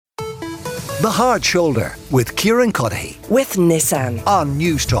The Hard Shoulder with Kieran with Nissan on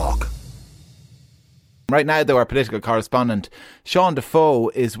Newstalk. Right now, though, our political correspondent, Sean Defoe,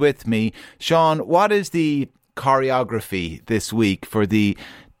 is with me. Sean, what is the choreography this week for the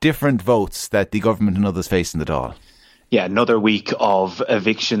different votes that the government and others face in the Dáil? Yeah, another week of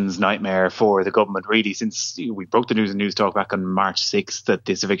evictions nightmare for the government, really, since we broke the news in Newstalk back on March 6th that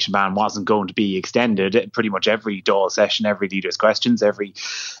this eviction ban wasn't going to be extended. Pretty much every Dáil session, every leader's questions, every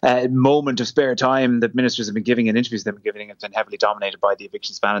moment of spare time that ministers have been giving and interviews they've been giving has been heavily dominated by the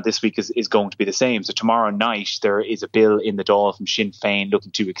evictions ban, and this week is going to be the same. So tomorrow night there is a bill in the Dáil from Sinn Féin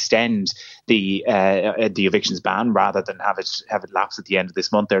looking to extend the evictions ban rather than have it lapse at the end of this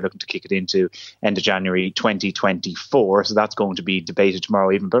month. They're looking to kick it into end of January 2024. So that's going to be debated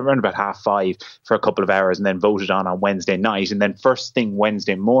tomorrow evening, but around about 5:30 for a couple of hours, and then voted on Wednesday night. And then first thing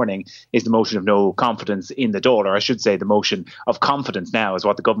Wednesday morning is the motion of no confidence in the Dáil, or I should say the motion of confidence now is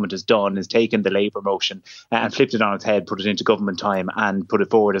what the government has done, is taken the Labour motion and flipped it on its head, put it into government time and put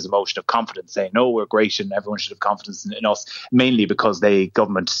it forward as a motion of confidence, saying, no, we're great and everyone should have confidence in us, mainly because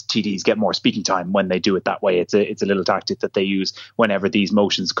government TDs get more speaking time when they do it that way. It's a little tactic that they use whenever these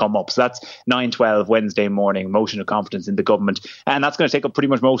motions come up. So that's 9:12 Wednesday morning, motion of confidence in the government, and that's going to take up pretty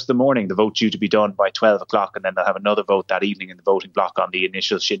much most of the morning. The vote due to be done by 12 o'clock, and then they'll have another vote that evening in the voting block on the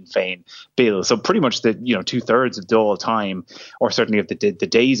initial Sinn Féin bill. So pretty much the 2/3 of Dáil time, or certainly of the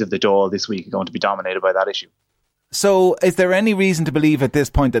days of the Dáil this week, are going to be dominated by that issue. So is there any reason to believe at this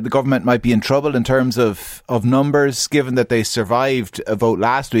point that the government might be in trouble in terms of numbers, given that they survived a vote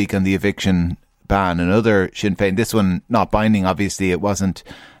last week on the eviction ban? Another Sinn Féin, this one not binding, obviously. It wasn't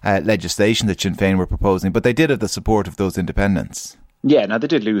legislation that Sinn Féin were proposing, but they did have the support of those independents. Yeah, now they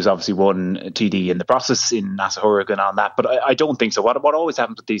did lose obviously one TD in the process in Aodhán Ó Riordáin on that, but I don't think so. What always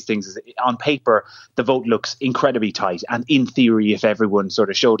happens with these things is on paper the vote looks incredibly tight, and in theory if everyone sort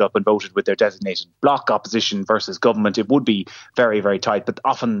of showed up and voted with their designated bloc, opposition versus government, it would be very, very tight, but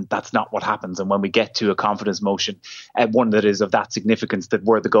often that's not what happens. And when we get to a confidence motion, one that is of that significance, that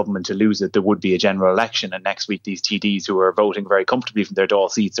were the government to lose it, there would be a general election, and next week these TDs who are voting very comfortably from their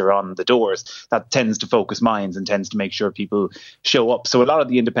Dáil seats are on the doors. That tends to focus minds and tends to make sure people show up. So a lot of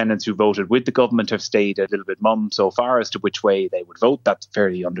the independents who voted with the government have stayed a little bit mum so far as to which way they would vote. That's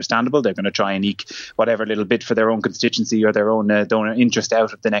fairly understandable. They're going to try and eke whatever little bit for their own constituency or their own donor interest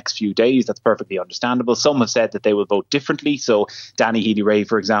out of the next few days. That's perfectly understandable. Some have said that they will vote differently. So Danny Healy-Rae,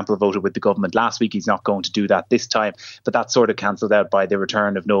 for example, voted with the government last week. He's not going to do that this time. But that's sort of cancelled out by the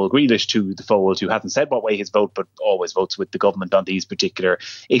return of Noel Grealish to the fold, who hasn't said what way his vote, but always votes with the government on these particular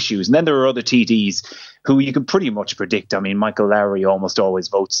issues. And then there are other TDs who you can pretty much predict. I mean, Michael Lowry almost always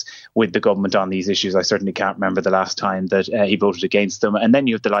votes with the government on these issues. I certainly can't remember the last time that he voted against them. And then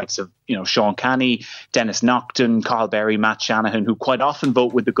you have the likes of, Sean Canny, Dennis Naughton, Carl Berry, Matt Shanahan, who quite often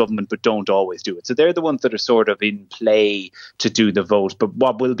vote with the government but don't always do it. So they're the ones that are sort of in play to do the vote. But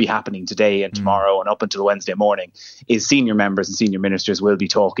what will be happening today and tomorrow and up until Wednesday morning is senior members and senior ministers will be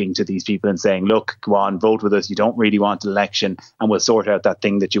talking to these people and saying, look, go on, vote with us. You don't really want an election, and we'll sort out that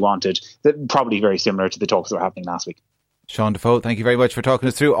thing that you wanted. Probably very similar to the talks that were happening last week. Sean Defoe, thank you very much for talking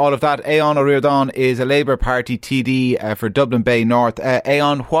us through all of that. Aodhán Ó Riordáin is a Labour Party TD for Dublin Bay North.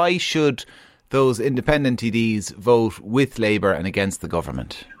 Aodhán, why should those independent TDs vote with Labour and against the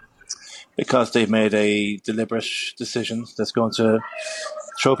government? Because they've made a deliberate decision that's going to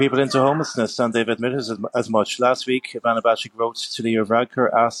throw people into homelessness, and they've admitted as much. Last week, Ivana Bacik wrote to Leo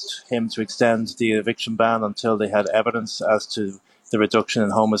Varadkar, asked him to extend the eviction ban until they had evidence as to the reduction in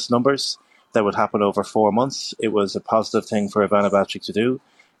homeless numbers that would happen over 4 months. It was a positive thing for Ivana Bacik to do.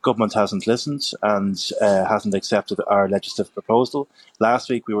 Government hasn't listened and hasn't accepted our legislative proposal. Last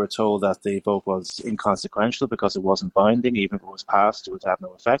week we were told that the vote was inconsequential because it wasn't binding. Even if it was passed, it would have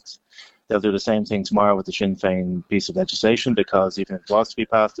no effect. They'll do the same thing tomorrow with the Sinn Féin piece of legislation, because even if it was to be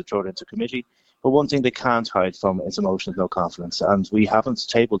passed, they'll throw it into committee. But one thing they can't hide from is a motion of no confidence, and we haven't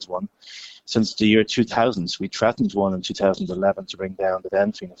tabled one since the year 2000. We threatened one in 2011 to bring down the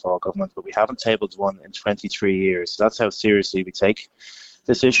then Fianna Fáil government, but we haven't tabled one in 23 years. So that's how seriously we take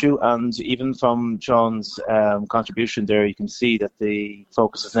this issue. And even from Sean's contribution there, you can see that the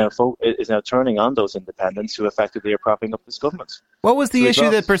focus is now turning on those independents who effectively are propping up this government. What was the issue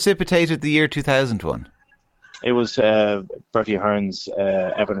that precipitated the year 2000 one? It was Bertie Ahern's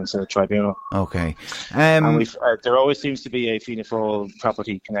evidence in a tribunal. Okay. And there always seems to be a Fianna Fáil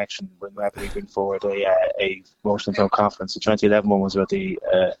property connection whenever we bring forward a motion of no confidence. The 2011 one was about the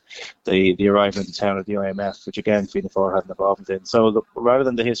arrival in the town of the IMF, which again Fianna Fáil had an involvement in. So look, rather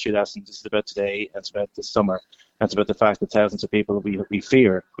than the history lesson, this is about today and it's about this summer. It's about the fact that thousands of people we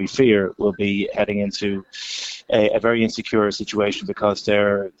fear will be heading into a very insecure situation because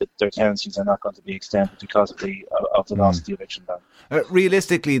their tenancies are not going to be extended because of the loss of the eviction ban.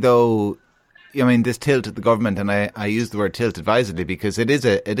 Realistically, though, I mean, this tilt at the government, and I use the word tilt advisedly because it is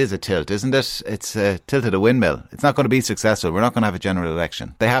a tilt, isn't it? It's a tilt at a windmill. It's not going to be successful. We're not going to have a general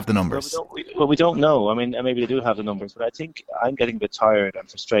election. They have the numbers. Well, we don't know. I mean, maybe they do have the numbers, but I think I'm getting a bit tired and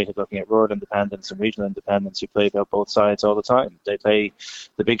frustrated looking at rural independents and regional independents who play about both sides all the time. They play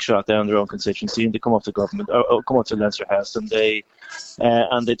the big shot down their own constituency and they come up to government, or come up to Leinster House, and they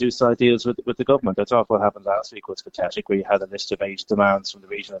do side deals with the government. I thought what happened last week was pathetic, where you had a list of 8 demands from the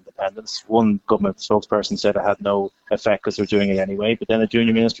regional independents. One government spokesperson said it had no effect because they're doing it anyway, but then a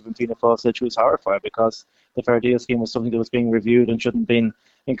junior minister from Fianna Fáil said she was horrified because the Fair Deal scheme was something that was being reviewed and shouldn't have been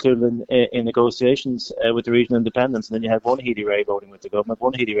included in negotiations with the regional independents. And then you had one Healy Ray voting with the government,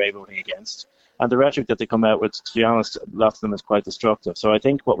 one Healy Ray voting against, and the rhetoric that they come out with, to be honest, lots of them is quite destructive. So I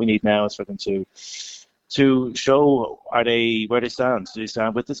think what we need now is for them to show where they stand. Do they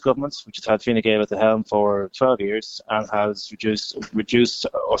stand with this government, which has had Fine Gael at the helm for 12 years and has reduced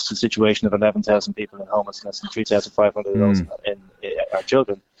us to a situation of 11,000 people in homelessness and 3,500 of those in our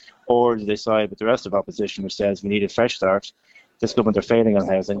children? Or do they side with the rest of opposition, which says we need a fresh start, this government are failing on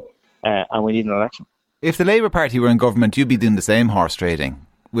housing, and we need an election? If the Labour Party were in government, you'd be doing the same horse trading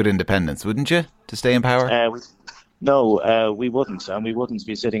with independents, wouldn't you, to stay in power? No, we wouldn't. And we wouldn't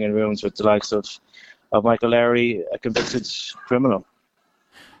be sitting in rooms with the likes of Michael Lowry, a convicted criminal.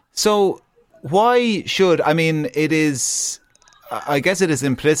 So why should, I mean, I guess it is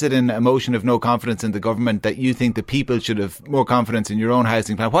implicit in a motion of no confidence in the government that you think the people should have more confidence in your own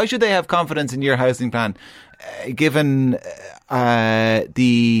housing plan. Why should they have confidence in your housing plan, given I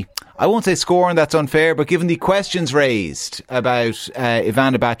won't say scorn, that's unfair, but given the questions raised about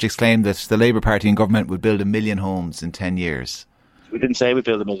Ivana Bacik's claim that the Labour Party in government would build 1 million homes in 10 years? We didn't say we'd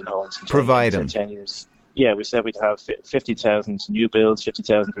build 1 million homes in 10 years. Yeah, we said we'd have 50,000 new builds,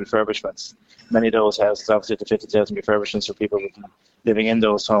 50,000 refurbishments. Many of those houses, obviously the 50,000 refurbishments for people living in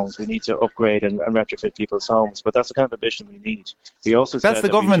those homes. We need to upgrade and retrofit people's homes, but that's the kind of ambition we need. We also that's the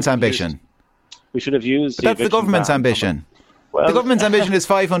government's ambition. We should have used. But that's the government's ambition. Well, the government's ambition is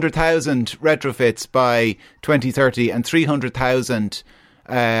 500,000 retrofits by 2030 and 300,000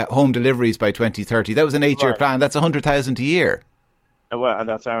 home deliveries by 2030. That was an 8-year plan. That's 100,000 a year. Well, and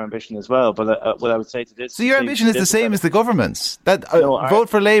that's our ambition as well. But what I would say to this... So your ambition is the same as the government's? Vote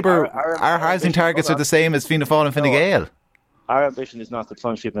for Labour, our housing targets are the same as Fianna Fáil and Fine Gael. Our ambition is not to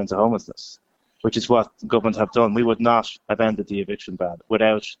plunge people into homelessness, which is what the government have done. We would not have ended the eviction ban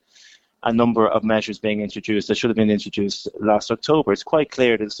without a number of measures being introduced that should have been introduced last October. It's quite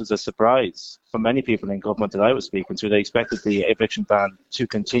clear this was a surprise for many people in government that I was speaking to. They expected the eviction ban to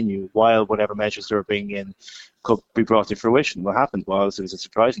continue while whatever measures they were bringing in could be brought to fruition. What happened was it was a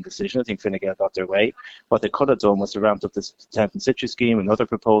surprising decision. I think Fine Gael got their way. What they could have done was to ramp up this temp in situ scheme and other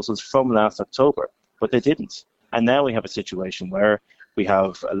proposals from last October, but they didn't. And now we have a situation where we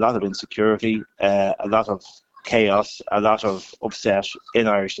have a lot of insecurity, a lot of chaos, a lot of upset in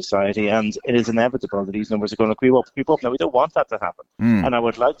Irish society, and it is inevitable that these numbers are going to creep up. Now, we don't want that to happen, and I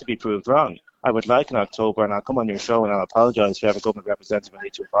would like to be proved wrong. I would like in October, and I'll come on your show and I'll apologise if you have a government representative I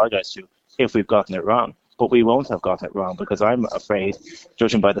need to apologise to if we've gotten it wrong. But we won't have gotten it wrong, because I'm afraid,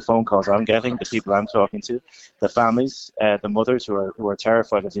 judging by the phone calls I'm getting, the people I'm talking to, the families, the mothers who are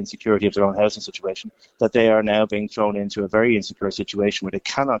terrified of the insecurity of their own housing situation, that they are now being thrown into a very insecure situation where they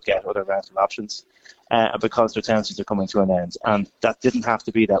cannot get other rental options because their tenancies are coming to an end. And that didn't have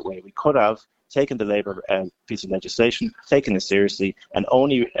to be that way. We could have taken the Labour piece of legislation, taken it seriously, and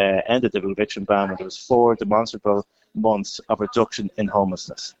only ended the eviction ban when there was 4 demonstrable months of reduction in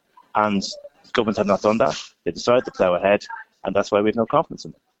homelessness. And government have not done that. They decided to plough ahead, and that's why we have no confidence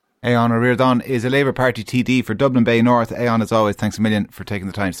in them. Aodhán Ó Riordáin is a Labour Party TD for Dublin Bay North. Aodhán, as always, thanks a million for taking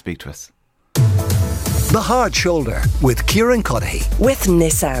the time to speak to us. The Hard Shoulder with Kieran with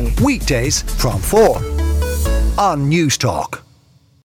Nissan. Weekdays from 4 on Newstalk.